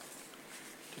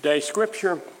Today's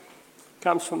scripture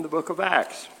comes from the book of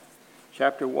Acts,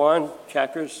 chapter 1,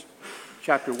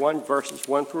 verses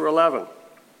 1 through 11.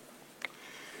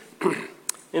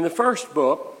 In the first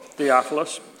book,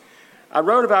 Theophilus, I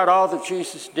wrote about all that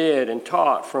Jesus did and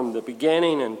taught from the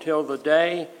beginning until the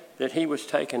day that he was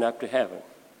taken up to heaven,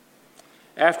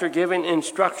 after giving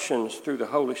instructions through the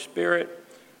Holy Spirit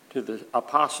to the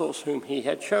apostles whom he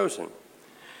had chosen.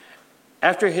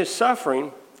 After his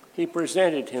suffering, he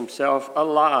presented himself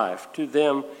alive to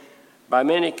them by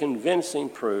many convincing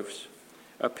proofs,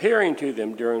 appearing to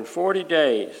them during 40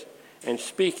 days and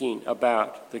speaking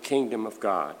about the kingdom of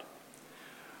God.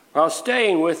 While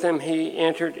staying with them, he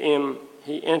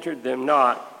ordered them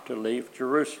not to leave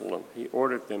Jerusalem,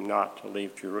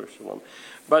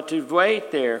 but to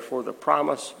wait there for the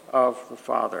promise of the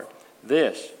Father.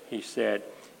 This, he said,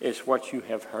 is what you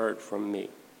have heard from me.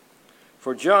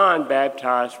 For John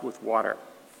baptized with water,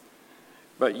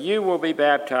 but you will be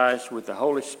baptized with the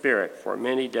Holy Spirit for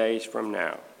many days from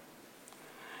now.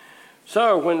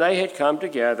 So when they had come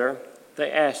together,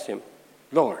 they asked him,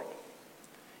 Lord,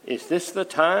 is this the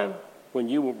time when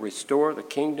you will restore the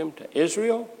kingdom to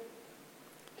Israel?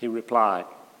 He replied,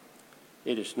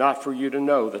 it is not for you to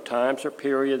know the times or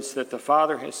periods that the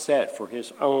Father has set for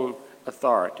his own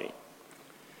authority.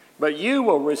 But you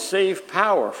will receive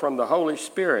power from the Holy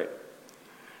Spirit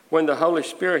when the Holy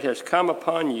Spirit has come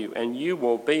upon you, and you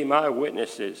will be my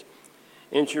witnesses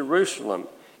in Jerusalem,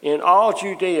 in all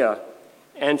Judea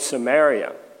and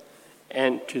Samaria,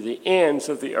 and to the ends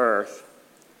of the earth.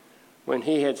 When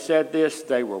he had said this,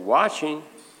 they were watching.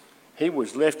 He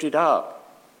was lifted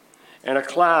up, and a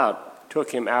cloud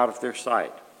took him out of their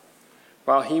sight.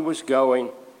 While he was going,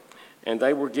 and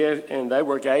they were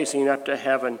gazing up to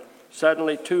heaven,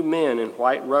 suddenly 2 men in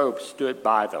white robes stood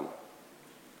by them.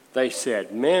 They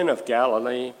said, Men of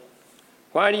Galilee,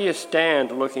 why do you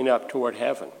stand looking up toward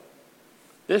heaven?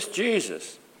 This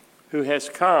Jesus who has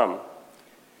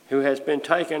been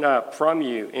taken up from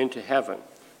you into heaven,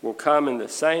 will come in the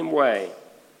same way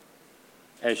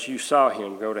as you saw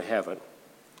him go to heaven.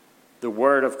 The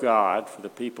word of God for the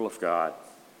people of God.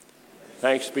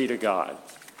 Thanks be to God.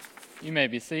 You may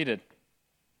be seated.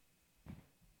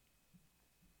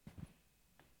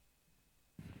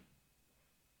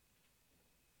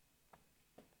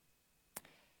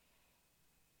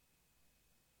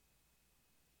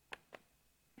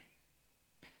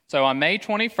 So on May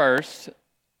 21st,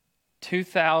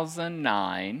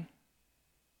 2009,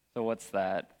 so what's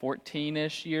that,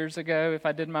 14-ish years ago, if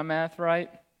I did my math right?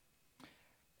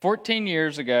 14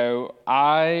 years ago,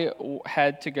 I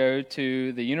had to go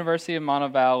to the University of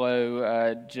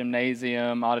Montevallo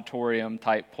gymnasium, auditorium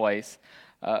type place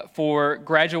for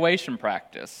graduation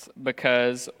practice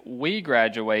because we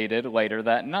graduated later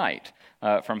that night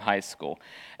from high school.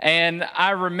 And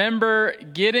I remember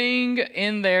getting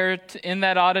in there in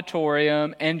that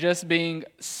auditorium and just being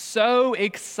so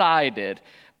excited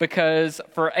because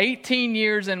for 18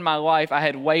 years in my life, I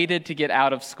had waited to get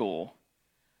out of school.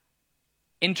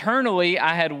 Internally,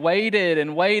 I had waited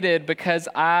and waited because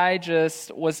I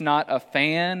just was not a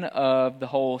fan of the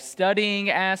whole studying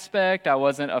aspect. I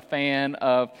wasn't a fan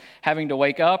of having to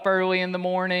wake up early in the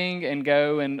morning and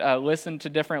go and listen to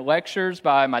different lectures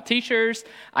by my teachers.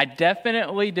 I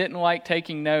definitely didn't like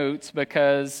taking notes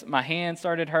because my hand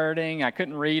started hurting. I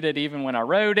couldn't read it even when I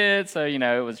wrote it, so,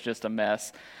 it was just a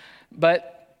mess.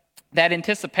 But that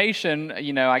anticipation,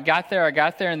 I got there,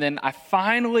 and then I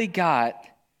finally got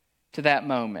to that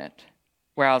moment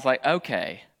where I was like,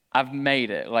 okay, I've made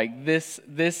it. Like, this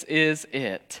is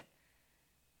it.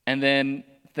 And then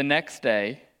the next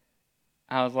day,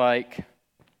 I was like,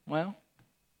 well,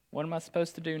 what am I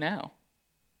supposed to do now?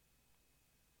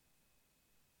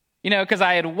 Because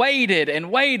I had waited, and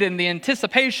the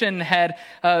anticipation had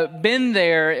been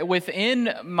there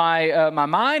within my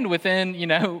mind, within,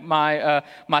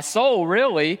 my soul,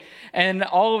 really. And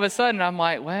all of a sudden, I'm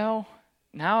like, well,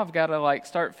 now I've got to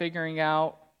start figuring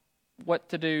out what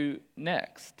to do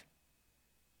next.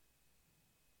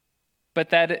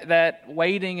 But that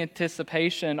waiting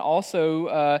anticipation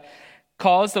also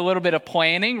caused a little bit of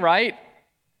planning, right?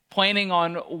 Planning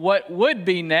on what would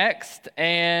be next,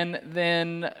 and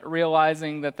then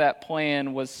realizing that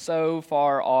plan was so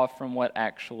far off from what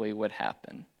actually would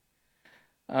happen.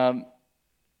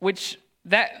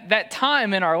 That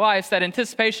time in our lives, that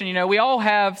anticipation, we all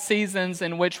have seasons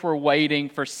in which we're waiting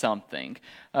for something.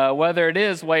 Whether it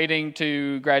is waiting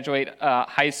to graduate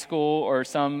high school or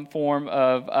some form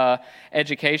of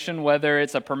education, whether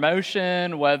it's a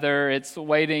promotion, whether it's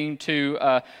waiting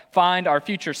to find our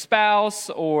future spouse,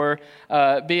 or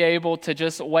be able to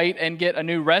just wait and get a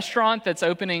new restaurant that's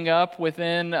opening up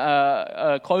within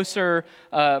a closer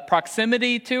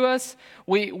proximity to us.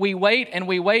 We wait and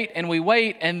we wait and we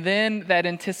wait, and then that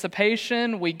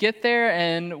anticipation, we get there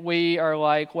and we are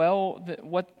like, well,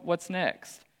 what's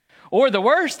next? Or the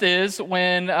worst is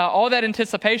when all that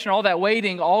anticipation, all that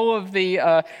waiting, all of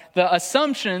the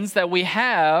assumptions that we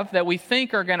have that we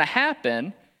think are going to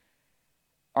happen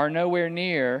are nowhere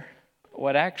near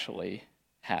what actually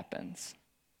happens.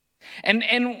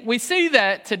 And we see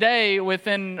that today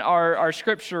within our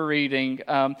scripture reading.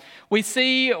 We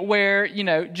see where,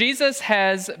 Jesus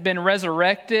has been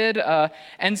resurrected.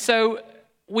 And so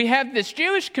we have this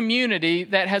Jewish community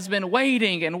that has been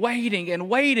waiting and waiting and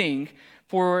waiting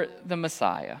for the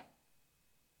Messiah.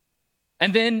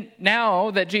 And then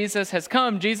now that Jesus has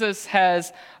come, Jesus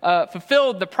has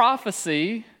fulfilled the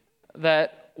prophecy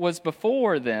that was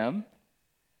before them.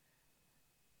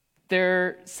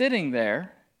 They're sitting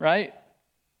there, right?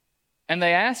 And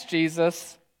they ask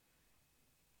Jesus,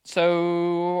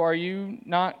 so are you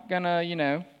not going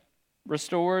to,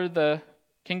 restore the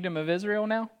kingdom of Israel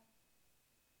now?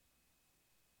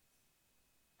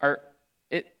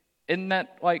 Isn't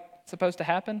that supposed to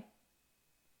happen?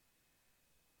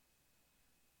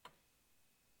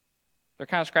 They're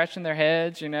kind of scratching their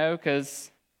heads, because,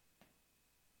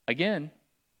 again,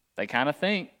 they kind of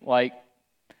think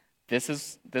this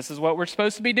is what we're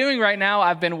supposed to be doing right now.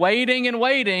 I've been waiting and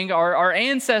waiting. Our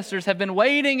ancestors have been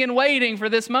waiting and waiting for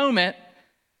this moment.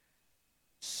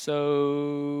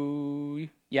 So,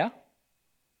 yeah,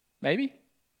 maybe.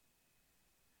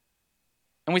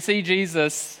 And we see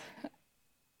Jesus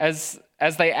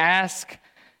as they ask,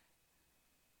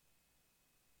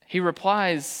 he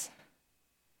replies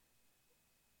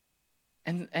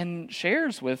and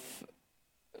shares with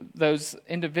those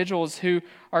individuals who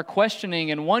are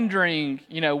questioning and wondering,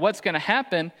 what's going to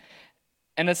happen,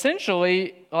 and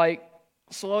essentially,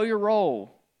 slow your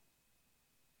roll.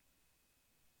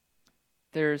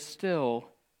 There's still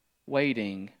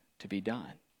waiting to be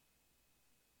done.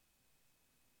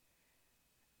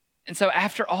 And so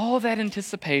after all that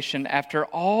anticipation, after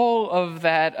all of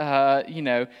that,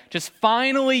 just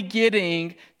finally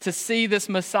getting to see this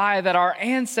Messiah that our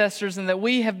ancestors and that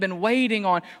we have been waiting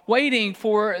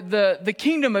for the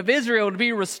kingdom of Israel to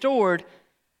be restored,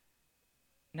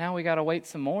 now we got to wait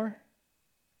some more?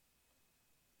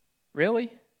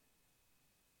 Really?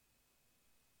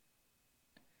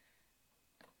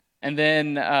 And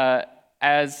then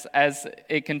as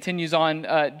it continues on,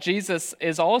 Jesus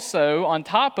is also, on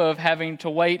top of having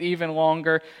to wait even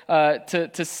longer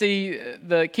to see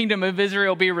the kingdom of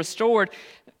Israel be restored,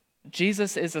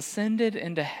 Jesus is ascended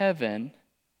into heaven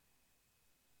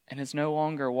and is no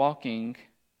longer walking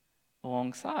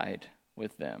alongside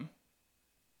with them.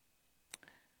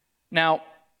 Now,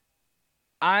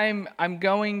 I'm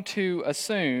going to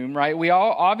assume, right? We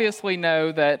all obviously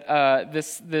know that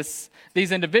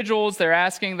these individuals, they're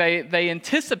asking, they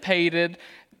anticipated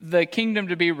the kingdom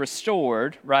to be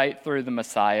restored, right, through the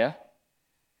Messiah.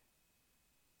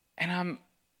 And I'm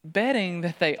betting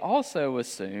that they also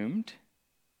assumed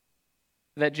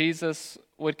that Jesus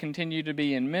would continue to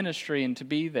be in ministry and to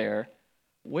be there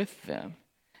with them.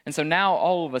 And so now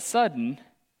all of a sudden,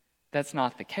 that's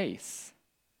not the case.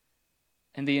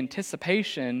 And the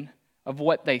anticipation of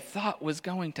what they thought was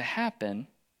going to happen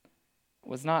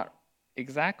was not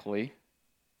exactly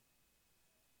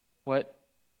what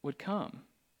would come.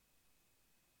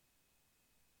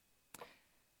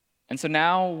 And so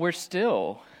now we're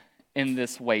still in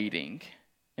this waiting.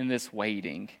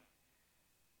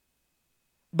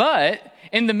 But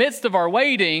in the midst of our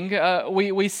waiting,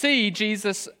 we see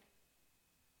Jesus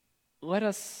let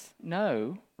us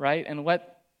know, right, and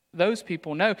let those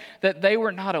people know that they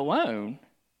were not alone,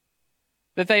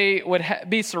 that they would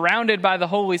be surrounded by the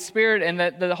Holy Spirit, and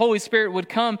that the Holy Spirit would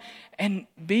come and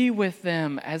be with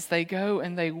them as they go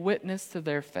and they witness to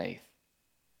their faith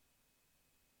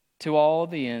to all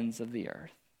the ends of the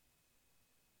earth.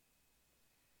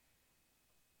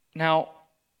 Now,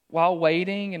 while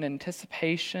waiting in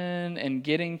anticipation and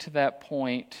getting to that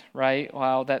point, right,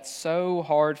 while that's so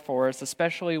hard for us,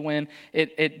 especially when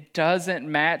it doesn't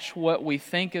match what we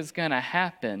think is going to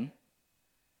happen,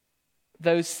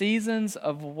 those seasons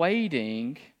of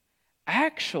waiting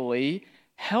actually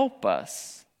help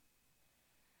us.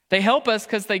 They help us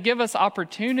because they give us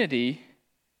opportunity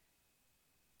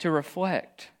to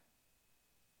reflect,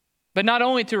 But not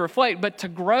only to reflect, but to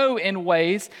grow in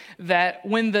ways that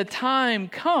when the time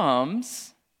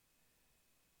comes,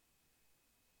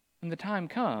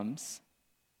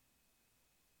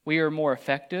 we are more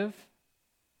effective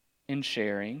in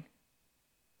sharing.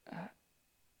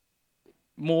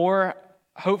 More,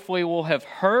 hopefully, we'll have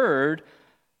heard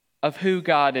of who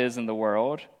God is in the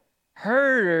world,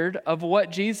 heard of what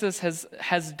Jesus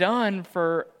has done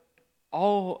for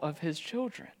all of his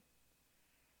children.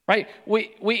 Right?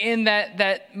 We in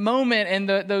that moment and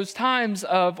those times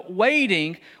of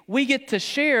waiting, we get to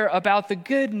share about the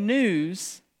good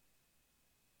news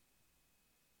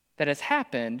that has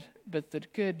happened, but the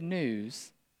good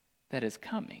news that is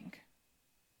coming.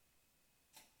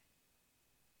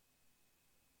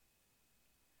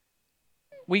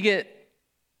 We get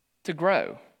to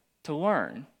grow, to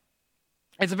learn.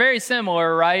 It's very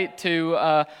similar, right, to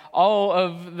all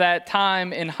of that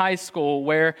time in high school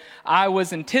where I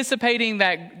was anticipating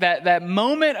that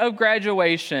moment of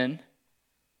graduation,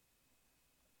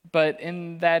 but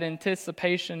in that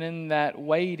anticipation, in that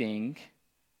waiting,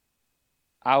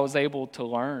 I was able to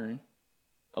learn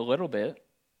a little bit.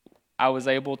 I was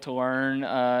able to learn,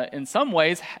 in some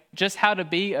ways, just how to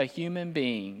be a human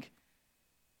being.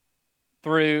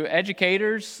 Through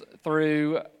educators,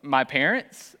 through my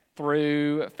parents,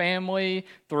 through family,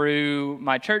 through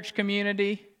my church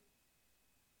community.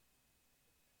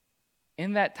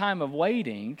 In that time of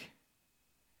waiting,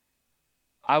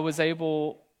 I was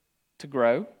able to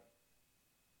grow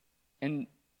and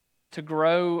to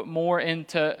grow more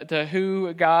into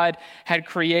who God had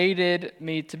created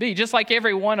me to be, just like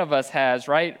every one of us has,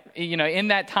 right? You know, in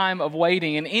that time of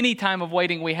waiting, in any time of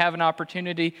waiting, we have an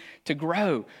opportunity to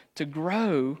grow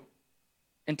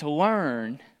and to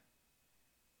learn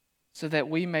so that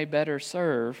we may better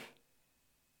serve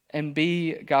and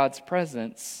be God's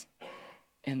presence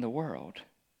in the world.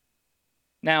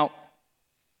 Now,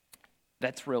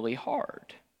 that's really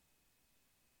hard.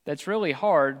 That's really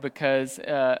hard because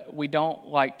we don't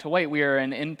like to wait. We are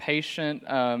an impatient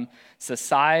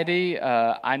society.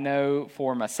 I know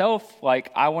for myself,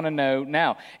 like I want to know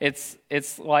now. It's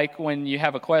like when you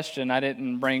have a question. I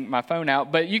didn't bring my phone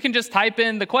out, but you can just type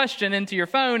in the question into your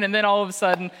phone, and then all of a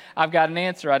sudden I've got an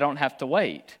answer. I don't have to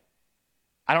wait.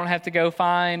 I don't have to go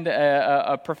find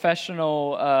a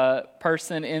professional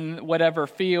person in whatever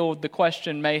field the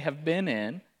question may have been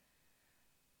in.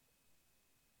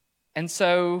 And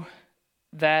so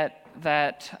that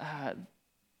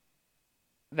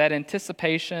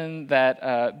anticipation,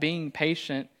 that being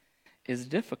patient is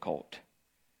difficult.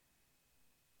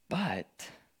 But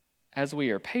as we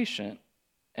are patient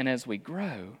and as we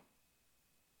grow,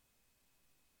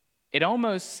 it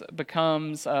almost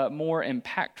becomes more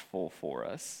impactful for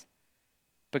us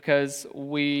because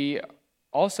we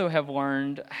also have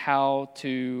learned how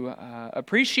to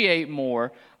appreciate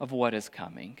more of what is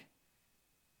coming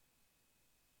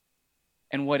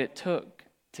and what it took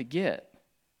to get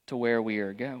to where we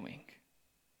are going.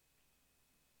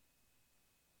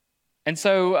 And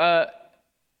so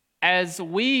as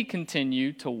we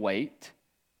continue to wait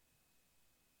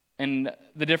in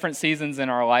the different seasons in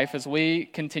our life, as we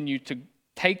continue to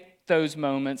take those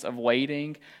moments of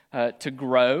waiting to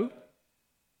grow,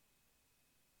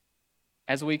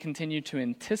 as we continue to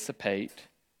anticipate,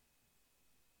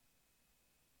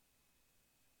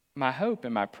 my hope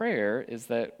and my prayer is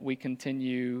that we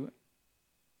continue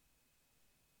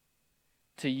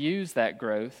to use that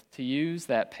growth, to use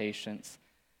that patience,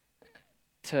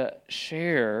 to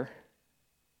share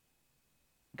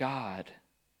God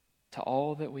to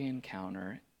all that we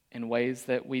encounter in ways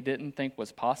that we didn't think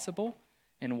was possible,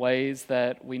 in ways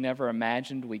that we never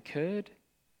imagined we could.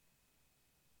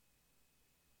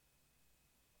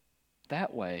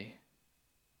 That way,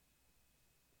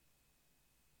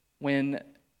 when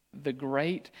the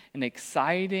great and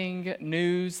exciting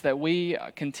news that we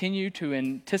continue to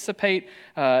anticipate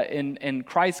in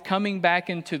Christ coming back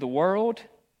into the world,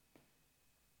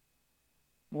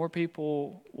 more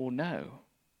people will know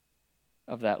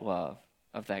of that love,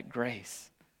 of that grace,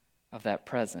 of that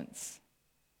presence,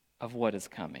 of what is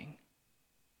coming.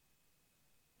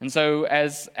 And so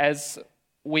as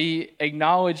we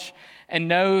acknowledge and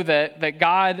know that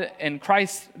God and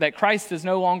Christ, that Christ is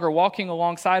no longer walking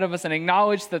alongside of us, and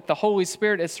acknowledge that the Holy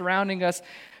Spirit is surrounding us,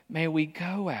 may we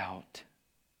go out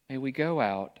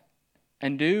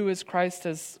and do as Christ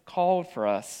has called for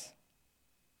us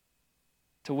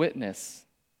to witness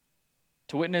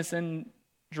in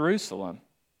Jerusalem,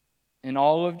 in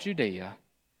all of Judea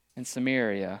and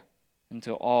Samaria, and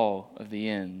to all of the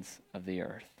ends of the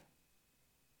earth.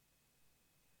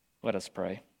 Let us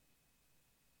pray.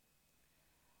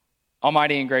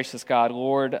 Almighty and gracious God,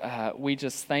 Lord, we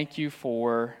just thank you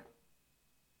for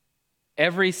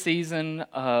every season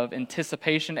of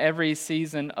anticipation, every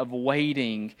season of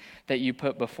waiting that you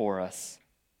put before us.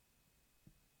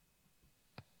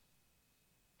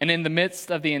 And in the midst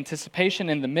of the anticipation,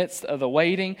 in the midst of the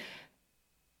waiting,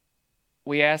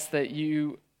 we ask that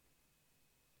you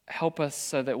help us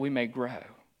so that we may grow,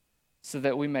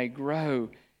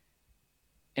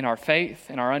 in our faith,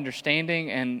 in our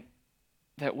understanding, and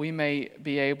that we may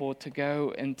be able to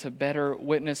go and to better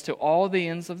witness to all the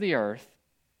ends of the earth,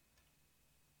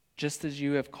 just as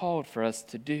you have called for us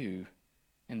to do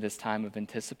in this time of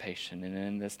anticipation and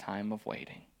in this time of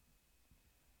waiting.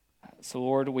 So,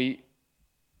 Lord, we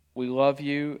love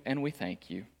you and we thank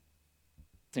you.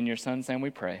 It's in your Son's name we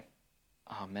pray.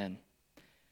 Amen.